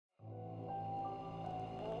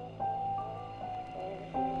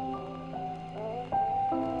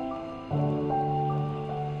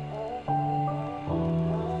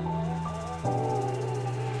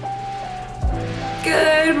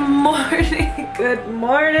morning, good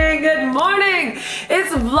morning, good morning.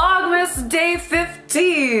 It's Vlogmas day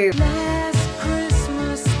 15. Last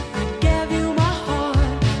Christmas I gave you my heart,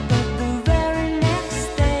 but the very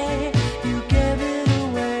next day you gave it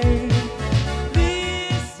away.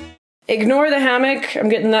 Ignore the hammock, I'm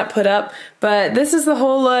getting that put up, but this is the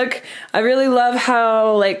whole look. I really love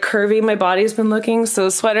how like curvy my body's been looking, so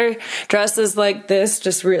sweater dresses like this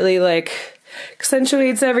just really like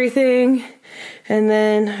accentuates everything. And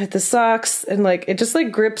then with the socks and like it just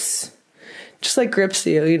like grips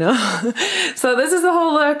you, you know? So this is the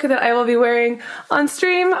whole look that I will be wearing on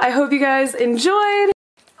stream. I hope you guys enjoyed.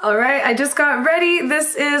 All right, I just got ready.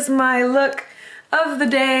 This is my look of the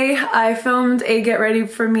day. I filmed a get ready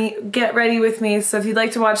with me, so if you'd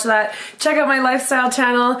like to watch that, check out my lifestyle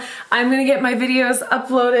channel. I'm gonna get my videos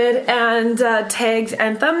uploaded and tagged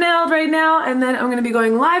and thumbnailed right now, and then I'm gonna be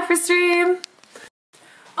going live for stream.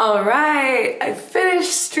 All right, I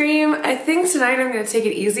finished stream. I think tonight I'm gonna take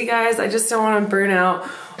it easy, guys. I just don't want to burn out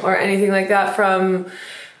or anything like that from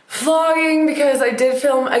vlogging, because I did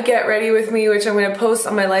film a get ready with me, which I'm going to post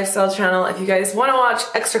on my lifestyle channel. If you guys want to watch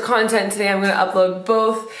extra content today, I'm going to upload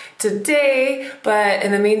both today, but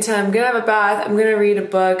in the meantime, I'm going to have a bath, I'm going to read a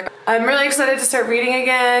book. I'm really excited to start reading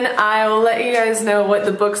again. I will let you guys know what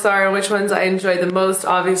the books are and which ones I enjoy the most,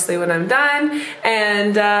 obviously, when I'm done.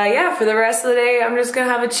 And yeah, for the rest of the day, I'm just going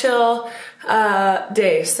to have a chill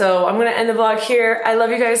day. So I'm gonna end the vlog here. I love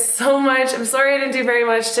you guys so much. I'm sorry I didn't do very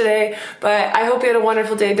much today, but I hope you had a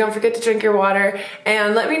wonderful day. Don't forget to drink your water,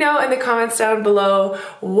 and let me know in the comments down below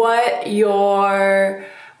what you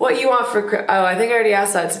want for, oh, I think I already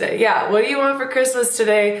asked that today. Yeah, what do you want for Christmas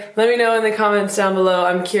today? Let me know in the comments down below.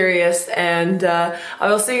 I'm curious, and I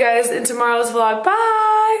will see you guys in tomorrow's vlog.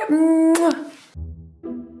 Bye! Mwah.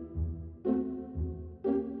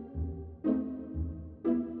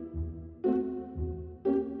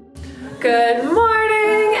 Good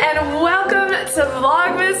morning and welcome to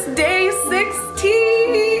Vlogmas day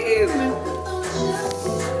 16!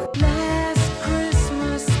 Last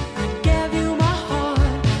Christmas I gave you my heart,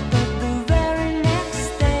 but the very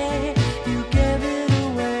next day you gave it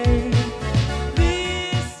away.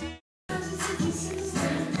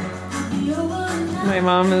 My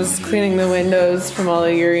mom is cleaning the windows from all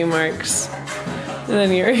the Yuri marks. And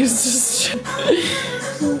then Yuri's just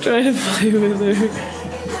trying to play with her.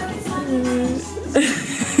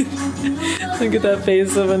 Look at that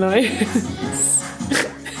face of annoyance.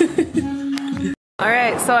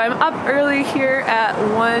 Alright, so I'm up early here at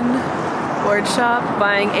one board shop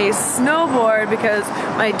buying a snowboard because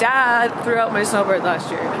my dad threw out my snowboard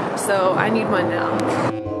last year. So I need one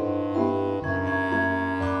now.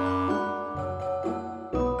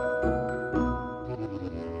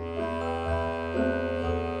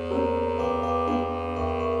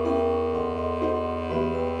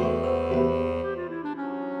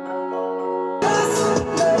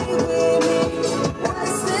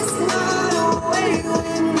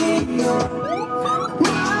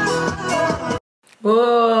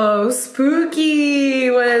 Whoa,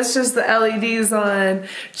 spooky when it's just the LEDs on.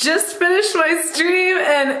 Just finished my stream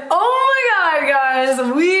and oh my god, guys,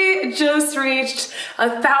 we just reached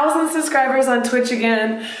 1,000 subscribers on Twitch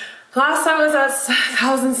again. Last time I was at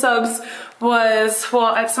 1,000 subs was,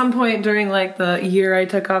 well, at some point during like the year I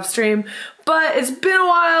took off stream, but it's been a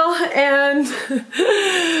while, and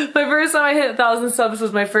my first time I hit 1,000 subs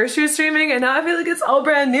was my first year streaming, and now I feel like it's all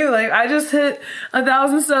brand new. Like, I just hit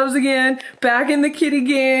 1,000 subs again, back in the kitty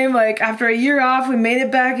game. Like, after a year off, we made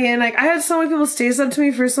it back in. Like, I had so many people stay sub to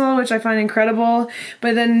me, first of all, which I find incredible,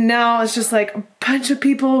 but then now it's just like a bunch of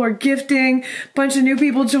people were gifting, a bunch of new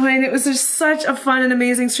people joined. It was just such a fun and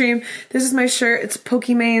amazing stream. This is my shirt. It's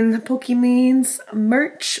Pokemon's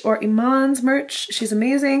merch, or Iman's merch. She's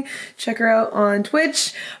amazing. Check her out on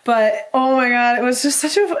Twitch. But oh my god, it was just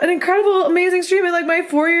such an incredible, amazing stream. And like, my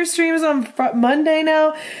 4-year stream is on Monday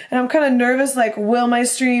now, and I'm kind of nervous, like, will my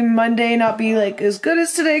stream Monday not be like as good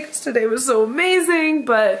as today, because today was so amazing.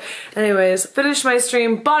 But anyways, finished my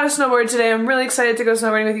stream, bought a snowboard today. I'm really excited to go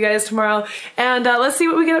snowboarding with you guys tomorrow, and let's see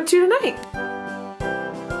what we get up to tonight.